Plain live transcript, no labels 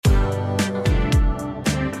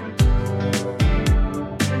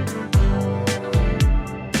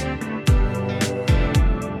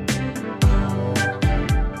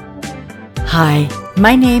Hi,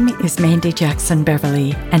 my name is Mandy Jackson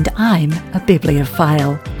Beverly, and I'm a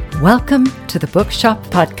bibliophile. Welcome to the Bookshop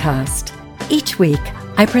Podcast. Each week,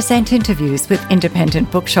 I present interviews with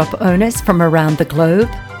independent bookshop owners from around the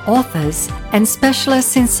globe, authors, and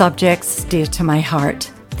specialists in subjects dear to my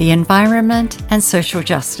heart, the environment and social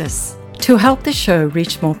justice. To help the show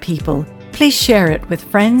reach more people, please share it with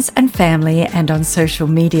friends and family and on social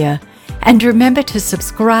media. And remember to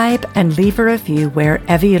subscribe and leave a review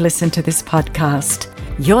wherever you listen to this podcast.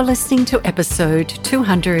 You're listening to episode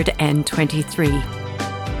 223.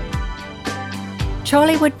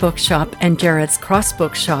 Chorleywood Bookshop and Gerrards Cross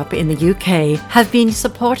Bookshop in the UK have been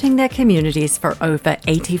supporting their communities for over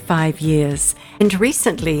 85 years. And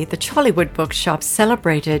recently, the Chorleywood Bookshop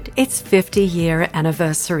celebrated its 50-year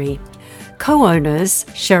anniversary. Co-owners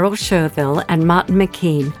Sheryl, Shurville and Martin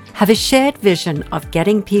McKean have a shared vision of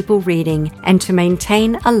getting people reading and to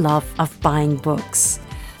maintain a love of buying books.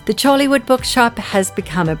 The Chorleywood Bookshop has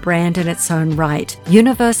become a brand in its own right,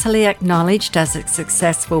 universally acknowledged as a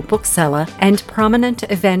successful bookseller and prominent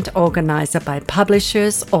event organizer by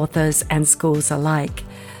publishers, authors and schools alike.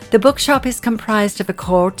 The bookshop is comprised of a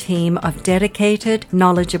core team of dedicated,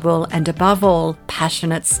 knowledgeable and above all,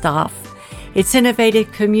 passionate staff. Its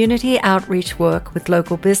innovative community outreach work with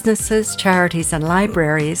local businesses, charities and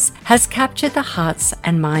libraries has captured the hearts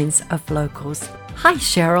and minds of locals. Hi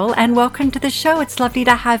Sheryl, and welcome to the show. It's lovely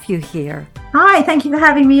to have you here. Hi, thank you for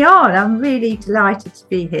having me on. I'm really delighted to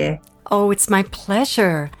be here. Oh, it's my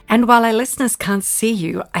pleasure. And while our listeners can't see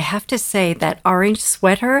you, I have to say that orange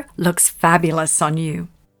sweater looks fabulous on you.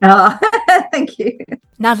 Oh, thank you.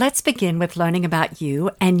 Now let's begin with learning about you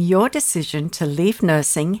and your decision to leave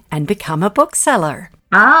nursing and become a bookseller.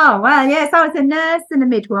 Oh, well, yes, I was a nurse and a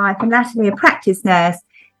midwife and latterly a practice nurse.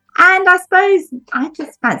 And I suppose I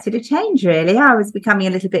just fancied a change, really. I was becoming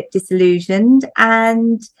a little bit disillusioned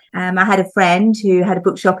and I had a friend who had a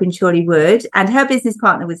bookshop in Chorleywood and her business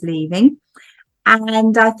partner was leaving.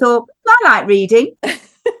 And I thought, I like reading.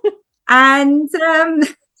 And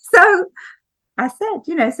so I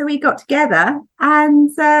said, so we got together and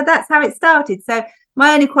that's how it started. So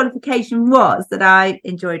my only qualification was that I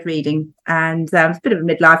enjoyed reading and it was a bit of a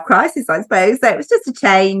midlife crisis, I suppose. So it was just a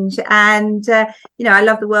change. And, I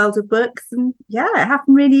love the world of books. And yeah, it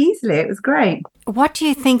happened really easily. It was great. What do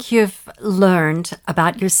you think you've learned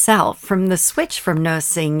about yourself from the switch from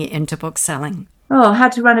nursing into bookselling? Oh, how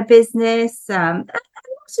to run a business. A lot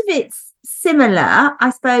of it's similar. I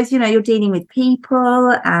suppose, you're dealing with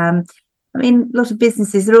people. A lot of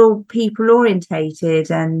businesses are all people orientated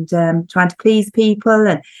and trying to please people.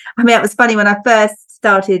 And it was funny when I first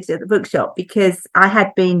started at the bookshop because I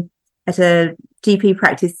had been at a GP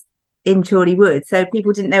practice in Chorleywood. So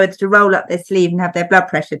people didn't know whether to roll up their sleeve and have their blood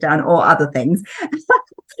pressure done or other things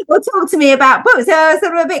or talk to me about books. So I was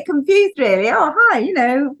sort of a bit confused, really. Oh, hi,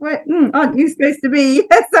 aren't you supposed to be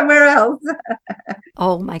somewhere else?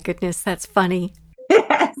 Oh, my goodness, that's funny.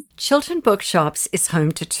 Yes. Chiltern Bookshops is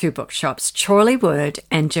home to two bookshops, Chorleywood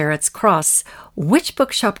and Gerrards Cross. Which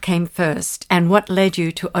bookshop came first and what led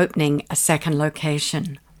you to opening a second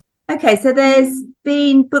location? Okay, so there's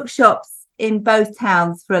been bookshops in both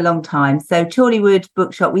towns for a long time. So Chorleywood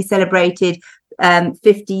Bookshop, we celebrated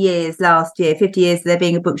 50 years last year, 50 years of there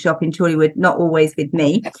being a bookshop in Chorleywood, not always with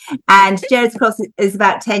me. And Gerrards Cross is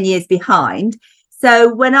about 10 years behind.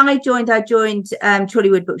 So when I joined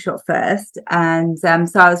Chorleywood Bookshop first. And so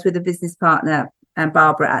I was with a business partner,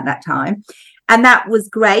 Barbara, at that time. And that was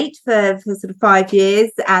great for sort of 5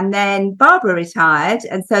 years. And then Barbara retired.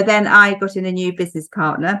 And so then I got in a new business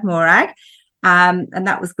partner, Morag. And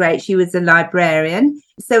that was great. She was a librarian.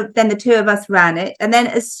 So then the two of us ran it. And then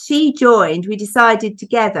as she joined, we decided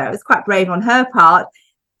together, it was quite brave on her part,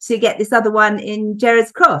 to get this other one in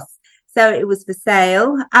Gerrards Cross. So it was for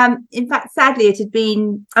sale. In fact, sadly, it had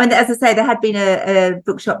been, as I say, there had been a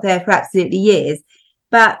bookshop there for absolutely years.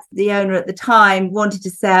 But the owner at the time wanted to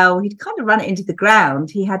sell. He'd kind of run it into the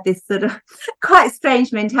ground. He had this sort of quite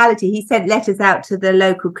strange mentality. He sent letters out to the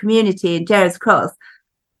local community in Gerrards Cross,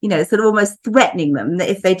 sort of almost threatening them that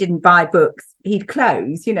if they didn't buy books, he'd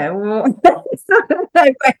close, or sort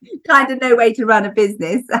of no way to run a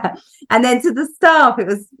business. And then to the staff, it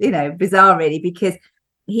was, bizarre really, because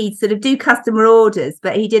he'd sort of do customer orders,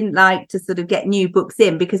 but he didn't like to sort of get new books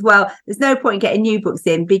in because, well, there's no point getting new books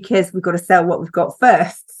in because we've got to sell what we've got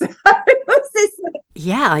first. So it was this.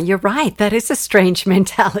 Yeah, you're right. That is a strange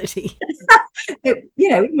mentality.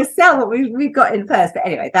 We must sell what we've got in first. But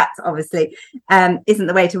anyway, that's obviously isn't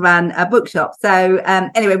the way to run a bookshop. So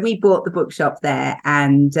anyway, we bought the bookshop there.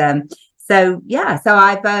 And so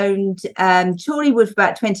I've owned Chorleywood for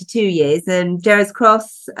about 22 years and Gerrards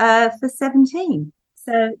Cross for 17.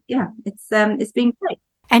 So yeah, it's been great.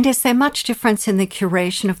 And is there much difference in the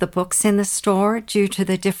curation of the books in the store due to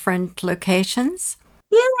the different locations?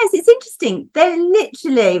 Yes, it's interesting. They're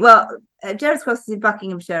literally, Gerrard's Cross is in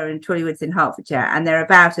Buckinghamshire and Chorleywood's in Hertfordshire, and they're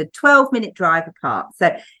about a 12-minute drive apart.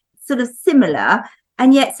 So sort of similar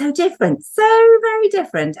and yet so different, so very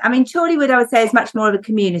different. I mean, Chorleywood, I would say, is much more of a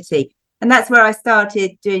community. And that's where I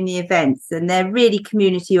started doing the events, and they're really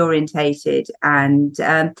community orientated. And,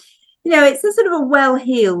 it's a sort of a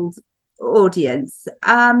well-heeled audience,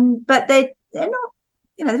 but they're not,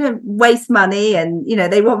 they don't waste money, and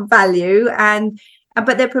they want value,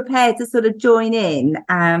 but they're prepared to sort of join in.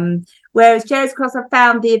 Whereas Gerrard's Cross, I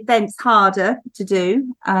found the events harder to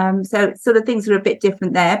do, so sort of things are a bit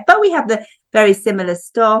different there. But we have the very similar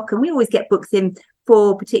stock, and we always get books in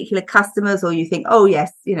for particular customers, or you think, oh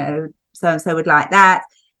yes, so and so would like that.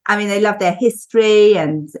 I mean, they love their history,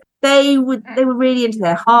 and they were really into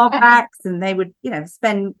their hardbacks, and they would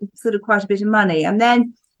spend sort of quite a bit of money. And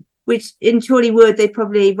then, which in Chorleywood, they'd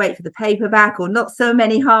probably wait for the paperback or not so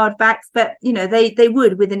many hardbacks, but they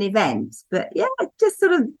would with an event. But yeah, just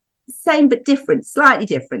sort of same but different, slightly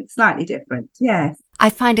different. Yes. I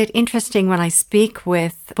find it interesting when I speak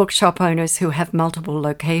with bookshop owners who have multiple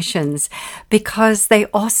locations, because they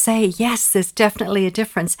all say, yes, there's definitely a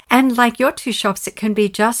difference. And like your two shops, it can be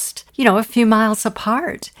just, a few miles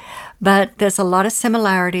apart. But there's a lot of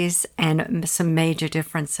similarities and some major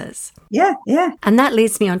differences. Yeah. And that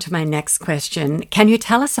leads me on to my next question. Can you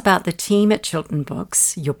tell us about the team at Chiltern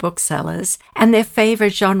Books, your booksellers, and their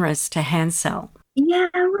favourite genres to hand sell? Yeah,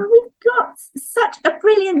 well, we've got such a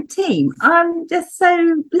brilliant team. I'm just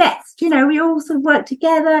so blessed. We all sort of work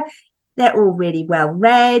together. They're all really well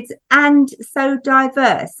read and so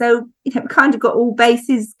diverse. So, kind of got all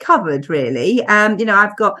bases covered, really.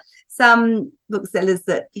 I've got some booksellers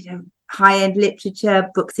that, high-end literature,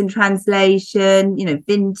 books in translation,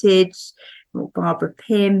 vintage, more Barbara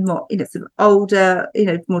Pym, more, sort of older,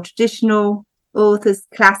 more traditional authors,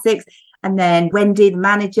 classics. And then Wendy, the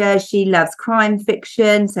manager, she loves crime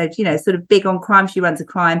fiction. So, sort of big on crime. She runs a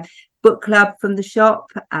crime book club from the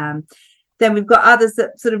shop. Then we've got others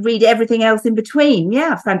that sort of read everything else in between.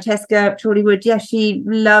 Yeah, Francesca Chorleywood. Yeah, she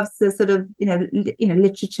loves the sort of,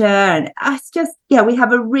 literature. And it's just, we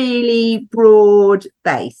have a really broad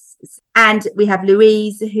base. And we have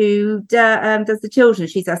Louise, who does the children.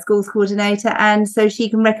 She's our schools coordinator. And so she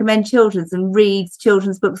can recommend children's and reads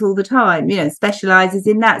children's books all the time, specialises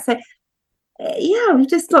in that. So, we've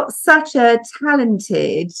just got such a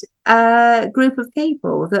talented group of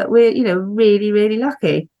people that we're, really, really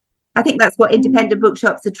lucky. I think that's what independent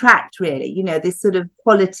bookshops attract, really, this sort of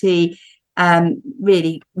quality,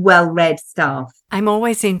 really well-read staff. I'm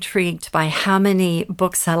always intrigued by how many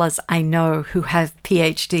booksellers I know who have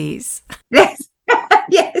PhDs. Yes,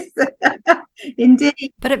 yes,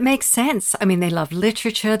 indeed. But it makes sense. I mean, they love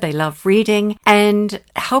literature, they love reading, and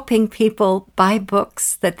helping people buy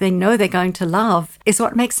books that they know they're going to love is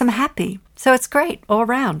what makes them happy. So it's great all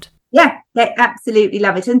around. Yeah, they absolutely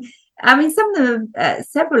love it. And I mean, some of them,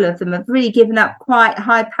 several of them have really given up quite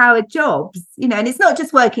high-powered jobs, and it's not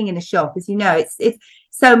just working in a shop, as you know, it's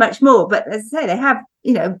so much more. But as I say, they have,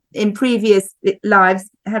 in previous lives,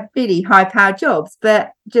 have really high-powered jobs,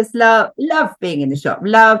 but just love being in the shop,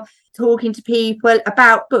 love talking to people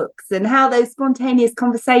about books and how those spontaneous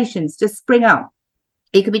conversations just spring up.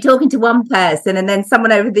 You could be talking to one person and then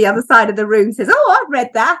someone over the other side of the room says, oh, I've read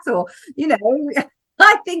that, or,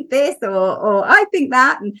 I think this or I think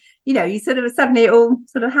that. And, you sort of suddenly it all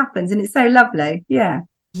sort of happens, and it's so lovely. Yeah.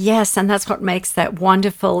 Yes, and that's what makes that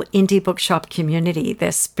wonderful indie bookshop community,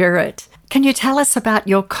 their spirit. Can you tell us about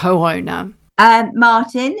your co-owner?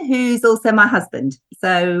 Martin, who's also my husband.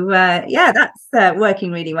 So, that's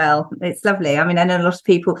working really well. It's lovely. I mean, I know a lot of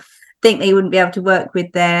people think they wouldn't be able to work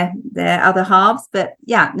with their other halves, but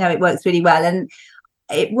it works really well. And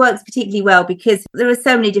it works particularly well because there are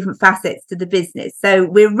so many different facets to the business. So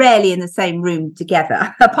we're rarely in the same room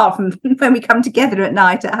together, apart from when we come together at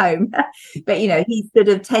night at home. But, he sort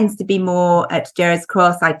of tends to be more at Gerrard's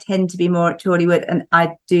Cross. I tend to be more at Chorleywood, and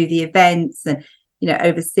I do the events and,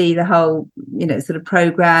 oversee the whole, sort of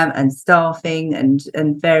program and staffing and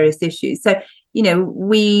various issues. So,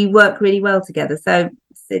 we work really well together. So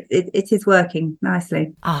it is working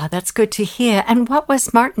nicely. Ah, that's good to hear. And what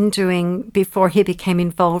was Martin doing before he became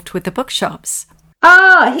involved with the bookshops?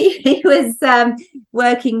 Oh, he was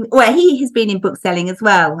working. Well, he has been in bookselling as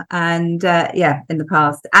well, and in the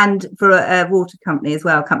past, and for a water company as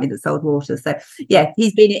well, a company that sold water. So yeah,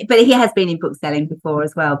 but he has been in bookselling before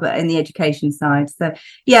as well, but in the education side. So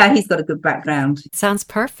yeah, he's got a good background. Sounds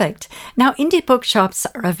perfect. Now, indie bookshops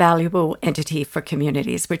are a valuable entity for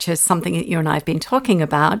communities, which is something that you and I have been talking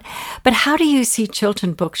about. But how do you see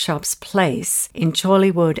Chiltern Bookshops' place in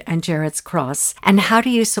Chorleywood and Gerrards Cross, and how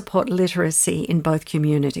do you support literacy in both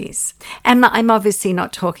communities? And I'm obviously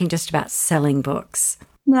not talking just about selling books.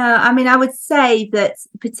 No, I mean, I would say that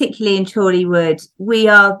particularly in Chorleywood, we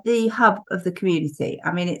are the hub of the community.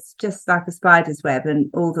 I mean, it's just like a spider's web, and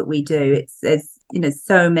all that we do, there's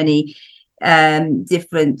so many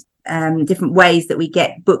different ways that we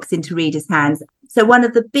get books into readers' hands. So one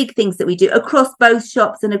of the big things that we do across both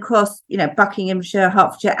shops and across, Buckinghamshire,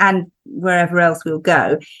 Hertfordshire, and wherever else we'll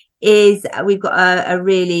go, is we've got a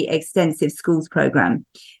really extensive schools program.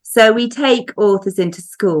 So we take authors into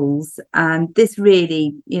schools, and this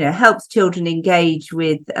really, helps children engage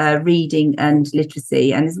with reading and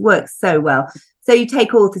literacy, and it works so well. So you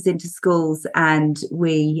take authors into schools, and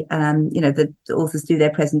we, the authors do their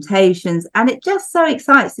presentations, and it just so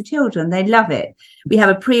excites the children. They love it. We have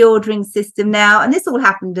a pre-ordering system now, and this all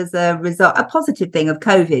happened as a result. A positive thing of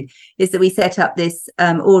COVID is that we set up this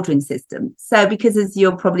ordering system. So because, as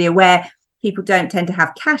you're probably aware, people don't tend to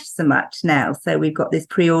have cash so much now. So we've got this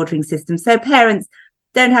pre-ordering system. So parents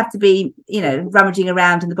don't have to be, rummaging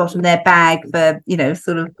around in the bottom of their bag for,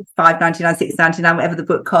 sort of $5.99, $6.99, whatever the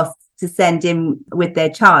book costs to send in with their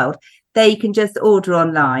child. They can just order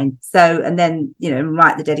online. So, and then,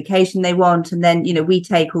 write the dedication they want. And then, we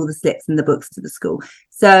take all the slips and the books to the school.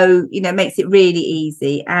 So, it makes it really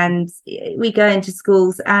easy. And we go into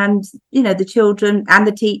schools, and, the children and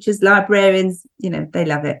the teachers, librarians, they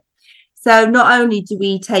love it. So not only do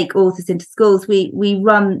we take authors into schools, we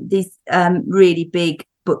run these really big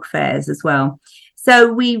book fairs as well.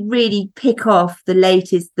 So we really pick off the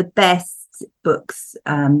latest, the best books,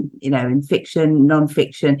 in fiction,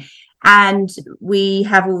 non-fiction. And we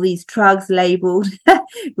have all these trugs labelled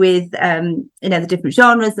with, the different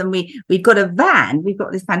genres. And we've got a van. We've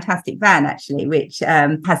got this fantastic van, actually, which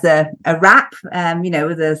has a wrap,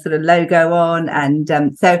 with a sort of logo on.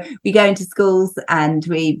 And so we go into schools, and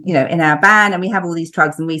we, in our van, and we have all these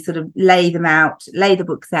trugs, and we sort of lay the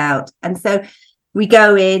books out. And so we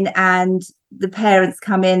go in, and the parents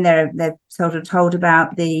come in, they're sort of told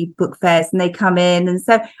about the book fairs, and they come in, and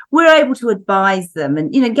so we're able to advise them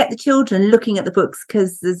and get the children looking at the books,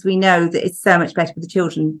 because as we know that it's so much better for the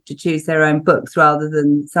children to choose their own books rather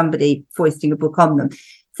than somebody foisting a book on them.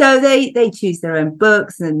 So they choose their own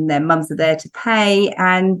books, and their mums are there to pay,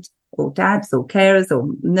 or dads or carers or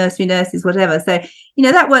nursery nurses, whatever. So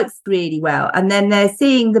that works really well. And then they're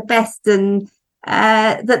seeing the best and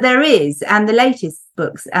that there is, and the latest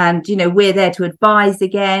books, and we're there to advise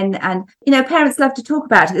again. And parents love to talk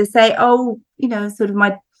about it. They say, sort of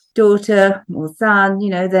my daughter or son,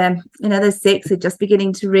 they're 6, they're just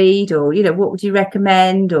beginning to read, or what would you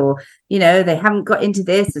recommend, or they haven't got into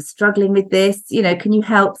this, they're struggling with this, can you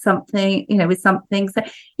help something, with something. So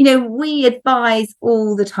we advise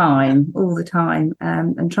all the time,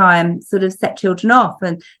 and try and sort of set children off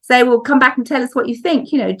and say, well, come back and tell us what you think.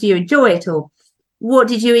 Do you enjoy it, or what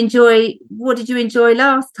did you enjoy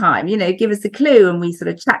last time? Give us a clue. And we sort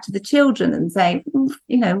of chat to the children and say, what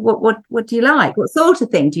do you like? What sort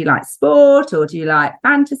of thing? Do you like sport, or do you like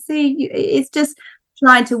fantasy? It's just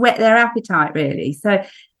trying to whet their appetite, really.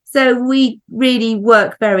 So we really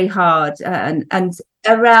work very hard, and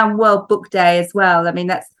around World Book Day as well. I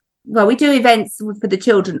mean, we do events for the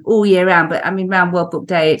children all year round, but I mean, around World Book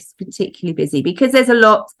Day, it's particularly busy because there's a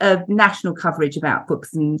lot of national coverage about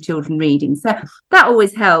books and children reading. So that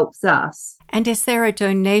always helps us. And is there a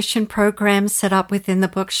donation program set up within the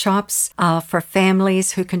bookshops for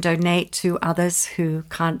families who can donate to others who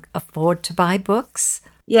can't afford to buy books?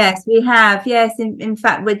 Yes, we have. Yes, in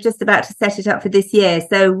fact, we're just about to set it up for this year.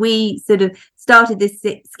 So we sort of started this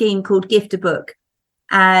scheme called Gift a Book.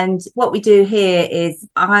 And what we do here is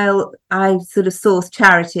I sort of source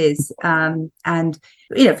charities, and,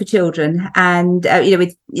 for children, and,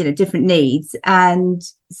 with, different needs. And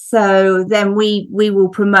so then we will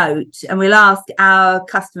promote, and we'll ask our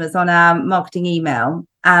customers on our marketing email.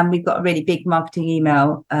 And we've got a really big marketing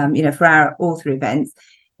email, for our author events.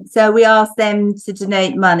 So we ask them to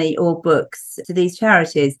donate money or books to these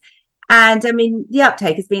charities. And I mean, the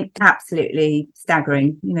uptake has been absolutely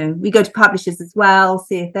staggering. We go to publishers as well,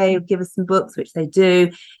 see if they give us some books, which they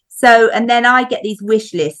do. So, and then I get these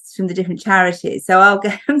wish lists from the different charities. So I'll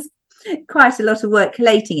get quite a lot of work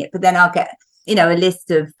collating it, but then I'll get a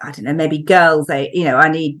list of, I don't know, maybe girls, I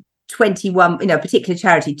need 21, particular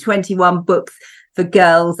charity, 21 books for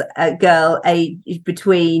girls, a girl age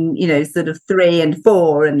between, sort of 3 and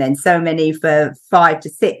 4, and then so many for 5 to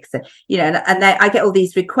 6, I get all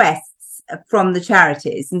these requests from the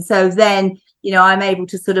charities. And so then, I'm able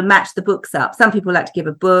to sort of match the books up. Some people like to give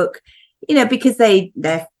a book, because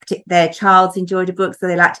their child's enjoyed a book, so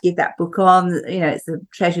they like to give that book on. It's a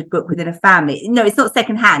treasured book within a family. No, it's not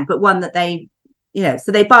secondhand, but one that they,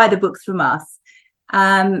 so they buy the books from us,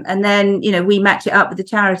 and then we match it up with the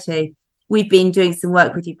charity. We've been doing some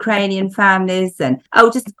work with Ukrainian families and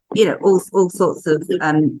all sorts of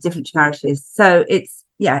different charities. So it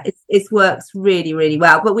works really, really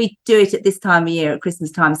well. But we do it at this time of year, at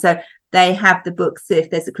Christmas time. So they have the books if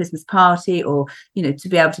there's a Christmas party, or to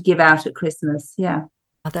be able to give out at Christmas. Yeah.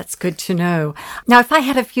 Oh, that's good to know. Now, if I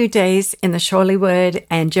had a few days in the Shorewood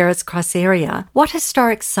and Gerrards Cross area, what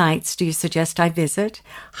historic sites do you suggest I visit?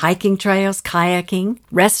 Hiking trails, kayaking,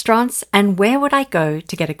 restaurants, and where would I go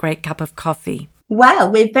to get a great cup of coffee?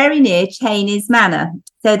 Well, we're very near Cheyney's Manor.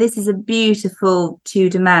 So this is a beautiful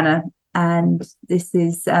Tudor manor, and this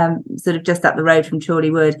is sort of just up the road from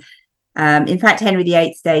Shorewood. In fact, Henry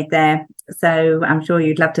VIII stayed there, so I'm sure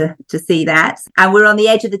you'd love to see that. And we're on the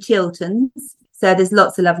edge of the Chilterns. So there's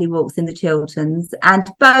lots of lovely walks in the Chilterns, and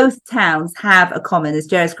both towns have a common. There's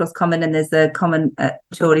Gerrards Cross Common and there's a common at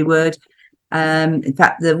Shorewood. In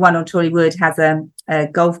fact, the one on Shorewood has a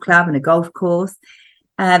golf club and a golf course.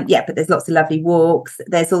 But there's lots of lovely walks.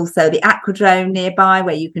 There's also the Aquadrome nearby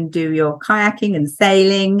where you can do your kayaking and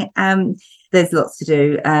sailing. There's lots to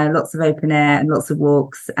do, lots of open air and lots of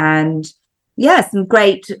walks. And some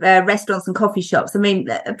great restaurants and coffee shops. I mean,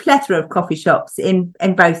 a plethora of coffee shops in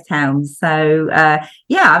both towns. So,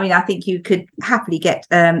 I think you could happily get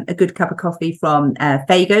a good cup of coffee from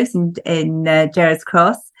Fago's in Gerrards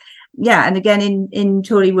Cross. Yeah, and again in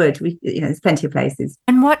Shorewood, there's plenty of places.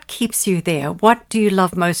 And what keeps you there? What do you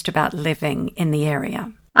love most about living in the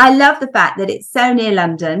area? I love the fact that it's so near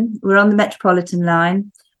London. We're on the Metropolitan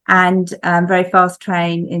line and very fast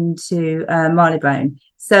train into Marylebone.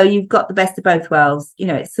 So you've got the best of both worlds.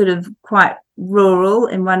 It's sort of quite rural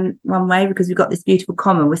in one way because we've got this beautiful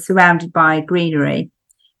common. We're surrounded by greenery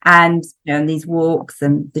and, and these walks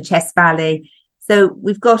and the Chess Valley. So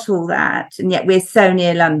we've got all that. And yet we're so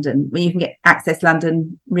near London where you can access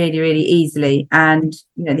London really, really easily. And,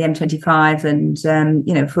 the M25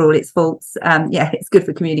 and, for all its faults, it's good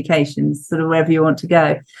for communications, sort of wherever you want to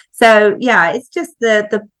go. So, it's just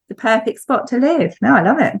the perfect spot to live. No, I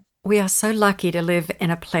love it. We are so lucky to live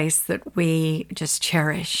in a place that we just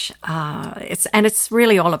cherish. It's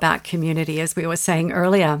really all about community, as we were saying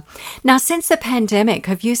earlier. Now, since the pandemic,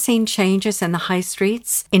 have you seen changes in the high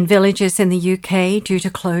streets in villages in the UK due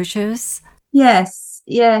to closures? Yes,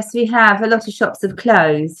 we have. A lot of shops have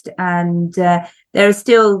closed, and there are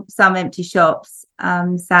still some empty shops,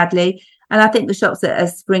 sadly. And I think the shops that are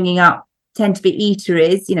springing up tend to be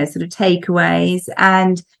eateries, sort of takeaways,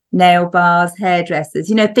 and nail bars,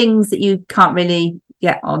 hairdressers, things that you can't really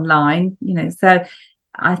get online, So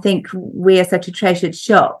I think we are such a treasured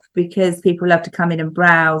shop because people love to come in and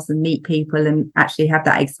browse and meet people and actually have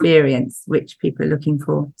that experience, which people are looking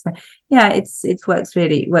for. So it works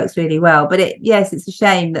really well. But it's a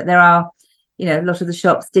shame that there are, a lot of the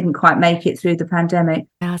shops didn't quite make it through the pandemic.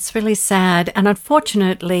 Yeah, it's really sad. And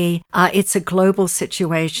unfortunately, it's a global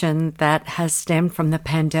situation that has stemmed from the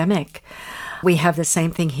pandemic. We have the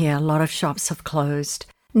same thing here. A lot of shops have closed.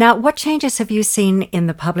 Now, what changes have you seen in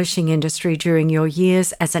the publishing industry during your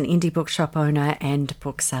years as an indie bookshop owner and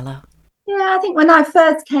bookseller? Yeah, I think when I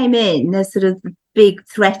first came in, the sort of big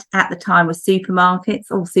threat at the time was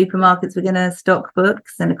supermarkets. All supermarkets were going to stock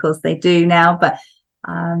books, and of course they do now, but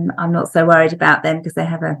I'm not so worried about them because they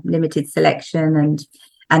have a limited selection.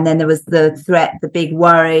 And then there was the threat, the big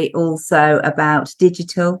worry also about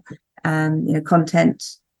digital, content.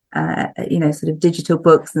 Sort of digital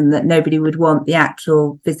books, and that nobody would want the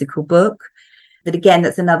actual physical book. But again,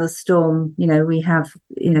 that's another storm, we have,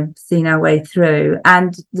 seen our way through.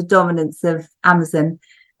 And the dominance of Amazon,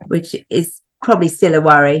 which is probably still a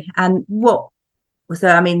worry. And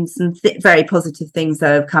some very positive things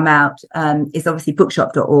that have come out is obviously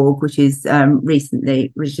bookshop.org, which is a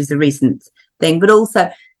recent thing, but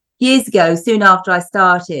also years ago, soon after I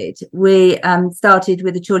started, we started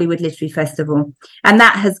with the Shorewood Literary Festival, and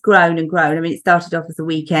that has grown and grown. I mean, it started off as a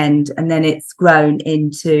weekend, and then it's grown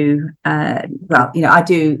into, I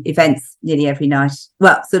do events nearly every night,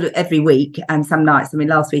 well, sort of every week, and some nights. I mean,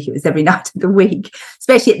 last week it was every night of the week,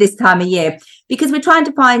 especially at this time of year, because we're trying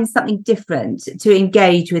to find something different to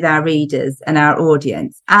engage with our readers and our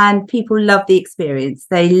audience, and people love the experience.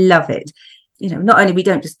 They love it. not only we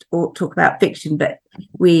don't just talk about fiction, but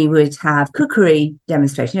we would have cookery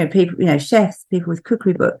demonstration, people, chefs, people with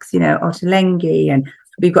cookery books, Ottolenghi, and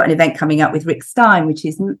we've got an event coming up with Rick Stein, which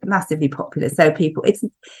is massively popular. So people, it's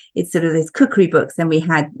sort of these cookery books. And we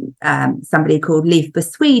had somebody called Leif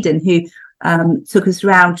Sweden who took us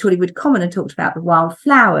around Chorleywood Common and talked about the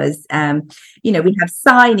wildflowers. We have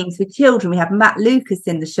signings for children. We have Matt Lucas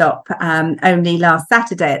in the shop only last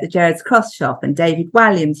Saturday at the Gerrard's Cross shop, and David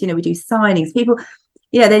Williams. We do signings. People,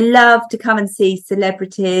 they love to come and see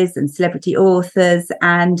celebrities and celebrity authors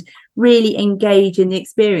and really engage in the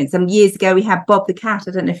experience. Years ago, we had Bob the Cat.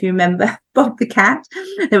 I don't know if you remember Bob the Cat.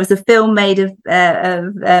 There was a film made of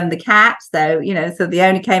the cat. So, so the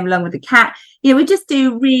owner came along with the cat. We just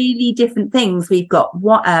do really different things. We've got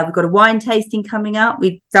a wine tasting coming up.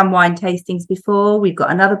 We've done wine tastings before. We've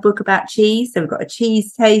got another book about cheese. So we've got a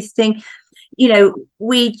cheese tasting.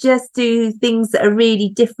 We just do things that are really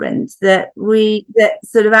different that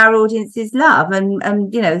sort of our audiences love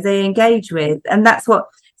and they engage with. And that's what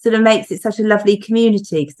sort of makes it such a lovely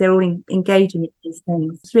community, because they're all engaging in these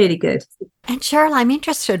things. It's really good. And Sheryl, I'm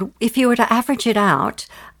interested, if you were to average it out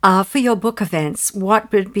for your book events,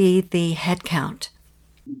 what would be the head count?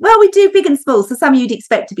 Well, we do big and small. So some you'd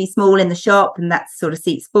expect to be small in the shop, and that's sort of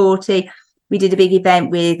seats 40. We did a big event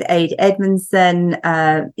with Ada Edmondson,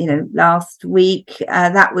 last week.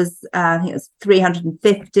 That was, I think it was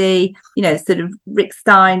 350. Sort of Rick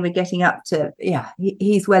Stein, we're getting up to,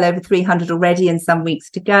 he's well over 300 already, and some weeks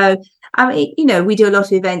to go. We do a lot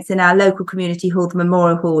of events in our local community hall, the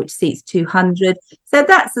Memorial Hall, which seats 200. So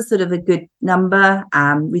that's a sort of a good number.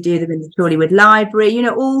 We do them in the Chorleywood Library,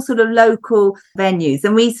 all sort of local venues,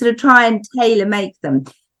 and we sort of try and tailor make them.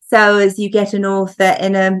 So as you get an author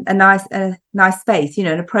in a nice space,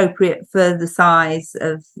 and appropriate for the size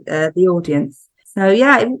of the audience. So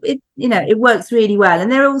it works really well,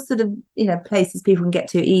 and they're all sort of places people can get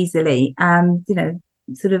to easily,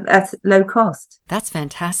 sort of at low cost. That's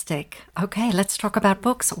fantastic. Okay, let's talk about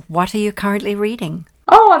books. What are you currently reading?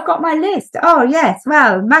 Oh, I've got my list. Oh yes,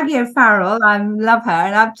 well, Maggie O'Farrell, I love her,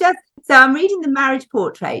 and I'm reading The Marriage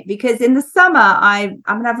Portrait, because in the summer, I've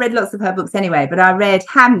read lots of her books anyway, but I read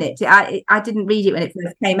Hamlet. I didn't read it when it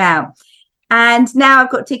first came out. And now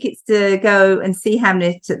I've got tickets to go and see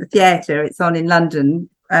Hamlet at the theatre. It's on in London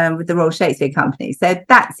with the Royal Shakespeare Company. So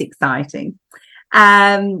that's exciting.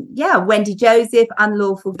 Wendy Joseph,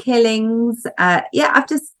 Unlawful Killings. I've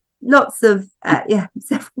just lots of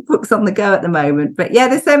several books on the go at the moment. But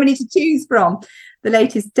there's so many to choose from. The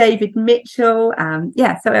latest David Mitchell. So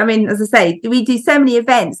as I say, we do so many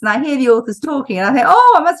events, and I hear the authors talking, and I think,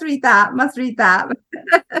 I must read that.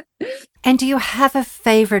 And do you have a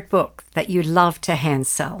favourite book that you love to hand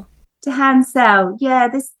sell? To hand sell,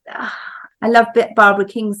 I love Barbara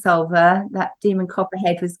Kingsolver. That Demon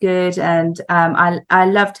Copperhead was good, and I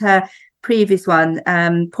loved her previous one,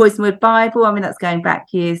 Poisonwood Bible. That's going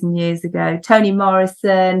back years and years ago. Toni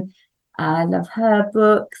Morrison, I love her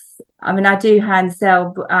books. I do hand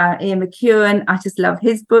sell Ian McEwan. I just love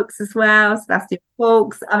his books as well. Sebastian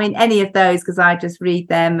Faulks. Any of those, because I just read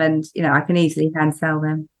them, and I can easily hand sell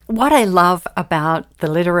them. What I love about the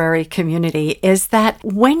literary community is that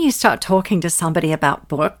when you start talking to somebody about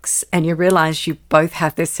books and you realize you both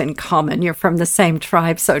have this in common, you're from the same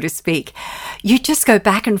tribe, so to speak, you just go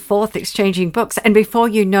back and forth exchanging books. And before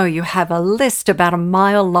you know, you have a list about a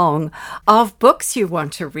mile long of books you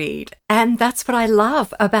want to read. And that's what I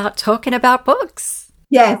love about talking about books.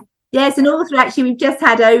 Yes, an author actually we've just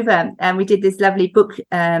had over, and we did this lovely book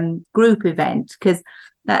group event, because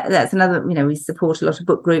that's another, we support a lot of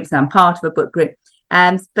book groups, and I'm part of a book group.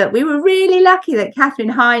 But we were really lucky that Catherine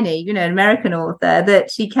Heine, an American author,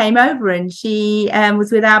 that she came over and she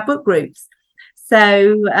was with our book groups.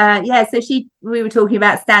 So, we were talking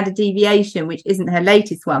about Standard Deviation, which isn't her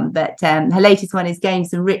latest one, but her latest one is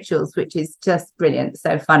Games and Rituals, which is just brilliant,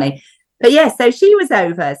 so funny. But so she was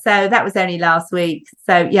over. So that was only last week.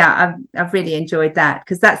 So I've really enjoyed that,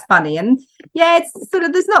 because that's funny. And it's sort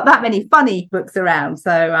of, there's not that many funny books around.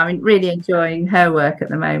 So I'm really enjoying her work at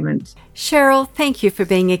the moment. Sheryl, thank you for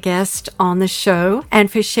being a guest on the show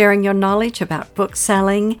and for sharing your knowledge about book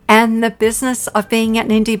selling and the business of being an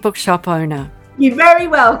indie bookshop owner. You're very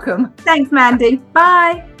welcome. Thanks, Mandy.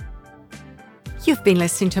 Bye. You've been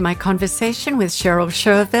listening to my conversation with Sheryl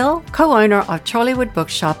Shurville, co-owner of Chorleywood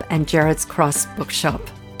Bookshop and Gerrard's Cross Bookshop.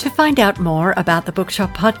 To find out more about the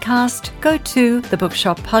Bookshop Podcast, go to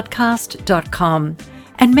thebookshoppodcast.com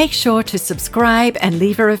and make sure to subscribe and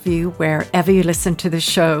leave a review wherever you listen to the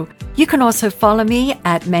show. You can also follow me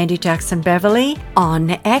at Mandy Jackson Beverly on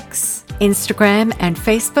X, Instagram and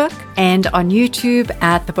Facebook, and on YouTube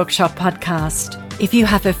at The Bookshop Podcast. If you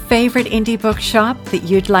have a favorite indie bookshop that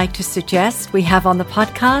you'd like to suggest we have on the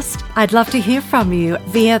podcast, I'd love to hear from you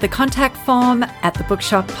via the contact form at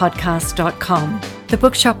thebookshoppodcast.com. The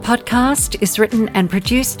Bookshop Podcast is written and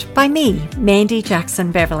produced by me, Mandy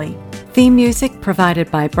Jackson Beverly. Theme music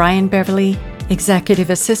provided by Brian Beverly,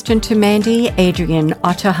 executive assistant to Mandy, Adrian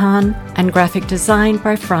Otterhan, and graphic design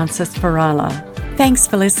by Francis Farala. Thanks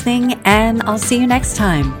for listening, and I'll see you next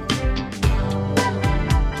time.